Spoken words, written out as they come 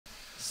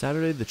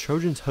Saturday, the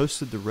Trojans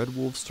hosted the Red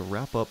Wolves to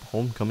wrap up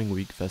homecoming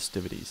week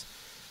festivities,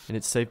 and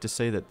it's safe to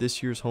say that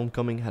this year's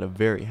homecoming had a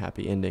very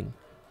happy ending.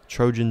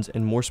 Trojans,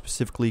 and more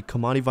specifically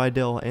Kamani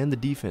Vidal and the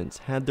defense,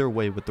 had their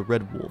way with the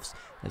Red Wolves,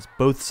 as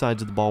both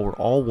sides of the ball were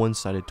all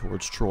one-sided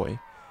towards Troy.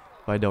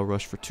 Vidal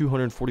rushed for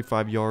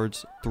 245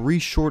 yards, 3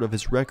 short of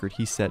his record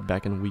he set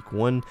back in week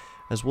 1,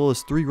 as well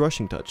as 3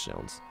 rushing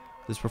touchdowns.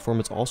 This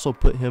performance also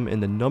put him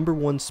in the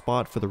 #1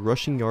 spot for the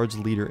rushing yards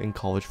leader in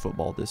college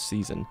football this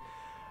season.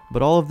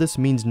 But all of this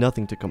means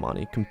nothing to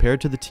Kamani compared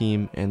to the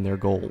team and their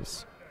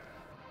goals.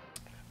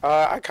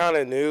 I kind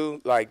of knew,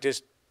 like,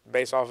 just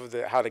based off of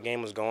how the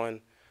game was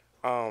going.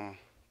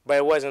 But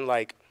it wasn't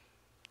like,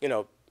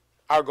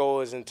 our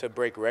goal isn't to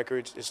break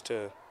records. It's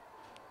to,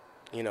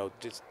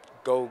 just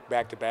go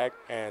back-to-back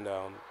and,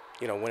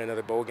 win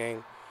another bowl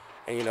game.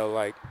 And,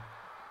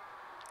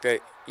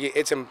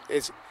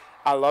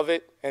 I love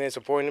it and it's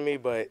important to me,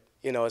 but,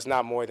 it's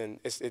not more than,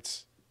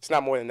 it's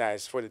not more than that.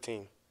 It's for the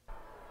team.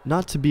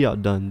 Not to be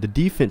outdone, the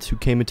defense, who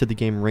came into the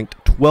game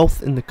ranked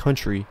 12th in the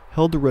country,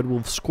 held the Red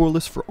Wolves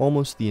scoreless for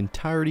almost the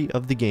entirety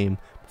of the game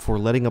before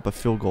letting up a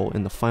field goal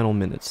in the final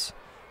minutes.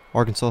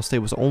 Arkansas State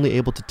was only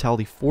able to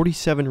tally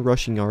 47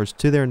 rushing yards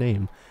to their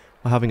name,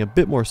 while having a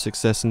bit more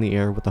success in the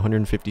air with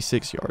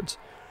 156 yards.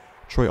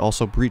 Troy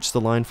also breached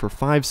the line for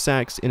 5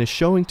 sacks in a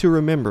showing to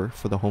remember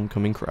for the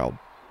homecoming crowd.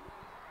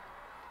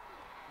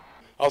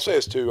 I'll say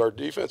this too, our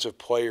defensive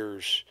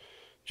players,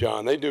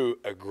 John, they do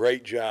a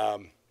great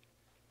job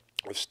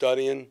of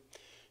studying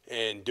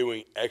and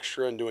doing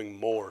extra and doing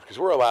more, because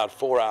we're allowed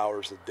 4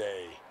 hours a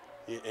day,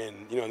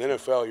 and in the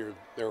NFL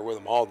they're with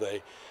them all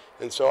day,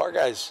 and so our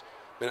guys,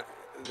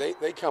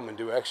 they come and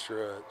do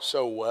extra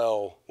so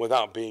well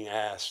without being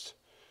asked,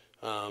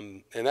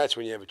 and that's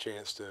when you have a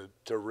chance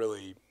to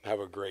really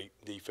have a great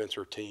defense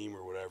or team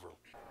or whatever.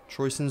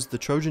 Troy sends the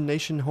Trojan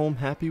Nation home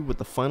happy with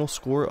the final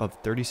score of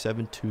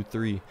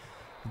 37-3.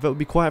 The vote will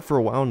be quiet for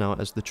a while now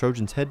as the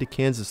Trojans head to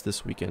Kansas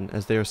this weekend,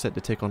 as they are set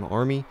to take on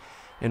Army,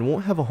 and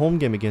won't have a home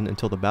game again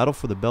until the Battle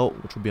for the Belt,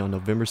 which will be on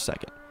November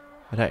 2nd.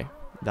 But hey,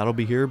 that'll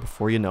be here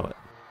before you know it.